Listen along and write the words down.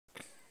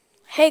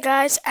Hey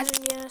guys,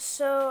 Adam here.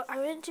 So I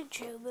went to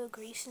Joburg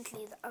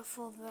recently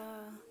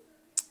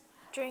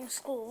during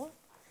school,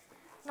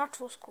 not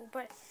for school,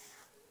 but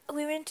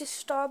we went to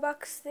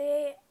Starbucks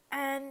there,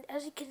 and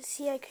as you can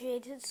see, I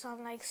created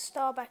some like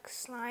Starbucks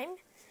slime,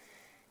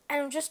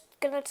 and I'm just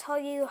gonna tell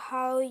you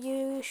how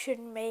you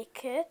should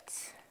make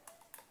it.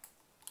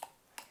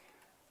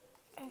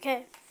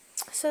 Okay,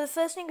 so the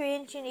first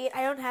ingredient you need,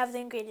 I don't have the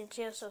ingredients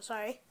here, so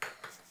sorry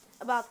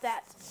about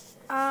that.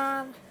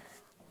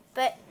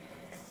 But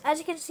as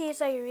you can see,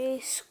 it's like really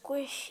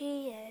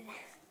squishy and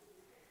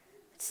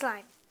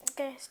slime.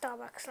 Okay,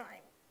 Starbucks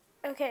slime.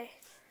 Okay,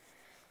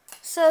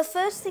 so the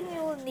first thing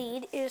you will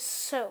need is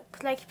soap.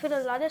 Like you put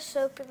a lot of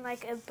soap in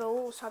like a bowl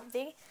or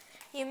something.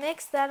 You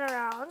mix that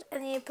around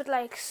and you put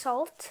like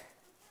salt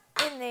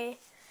in there.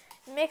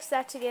 Mix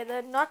that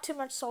together. Not too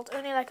much salt,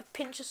 only like a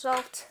pinch of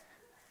salt.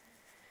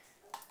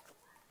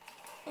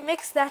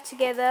 Mix that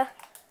together.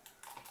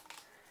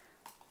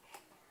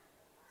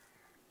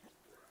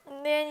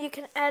 And then you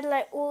can add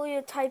like all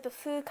your type of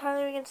food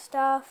coloring and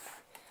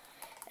stuff.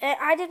 And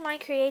I did mine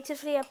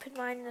creatively. I put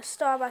mine in a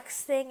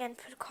Starbucks thing and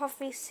put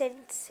coffee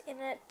scent in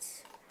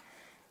it.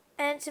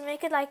 And to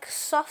make it like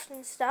soft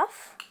and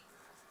stuff,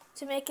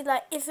 to make it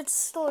like if it's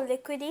still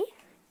liquidy,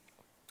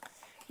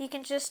 you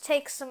can just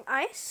take some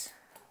ice.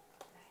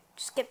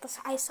 Just get this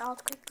ice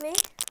out quickly.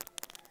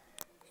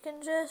 You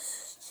can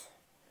just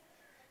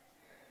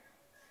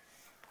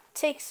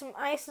take some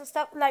ice and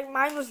stuff. Like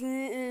mine was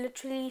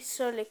literally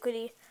so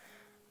liquidy.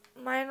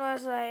 Mine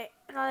was like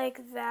not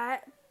like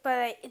that, but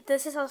like,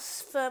 this is how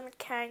firm it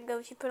can go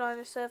if you put it on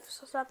the surface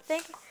or something.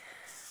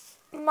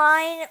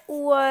 Mine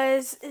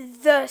was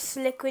this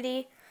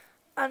liquidy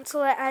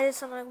until I added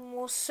some like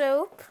more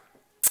soap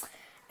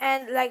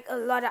and like a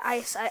lot of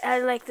ice. I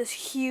added like this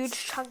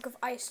huge chunk of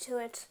ice to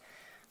it,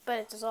 but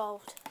it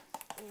dissolved.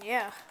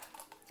 Yeah.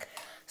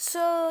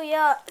 So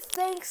yeah,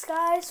 thanks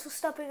guys for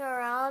stopping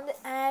around,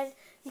 and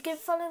you can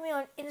follow me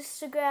on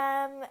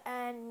Instagram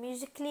and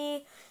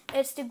Musically.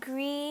 It's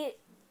Degree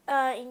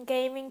in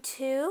Gaming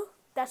 2.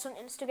 That's on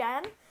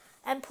Instagram,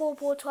 and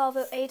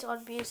Paul1208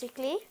 on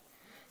Musically.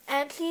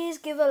 And please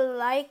give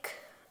a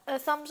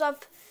thumbs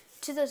up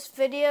to this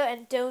video,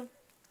 and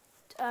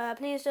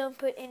please don't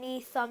put any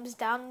thumbs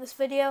down in this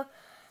video.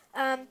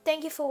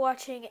 Thank you for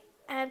watching,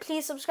 and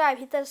please subscribe.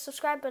 Hit that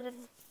subscribe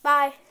button.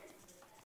 Bye.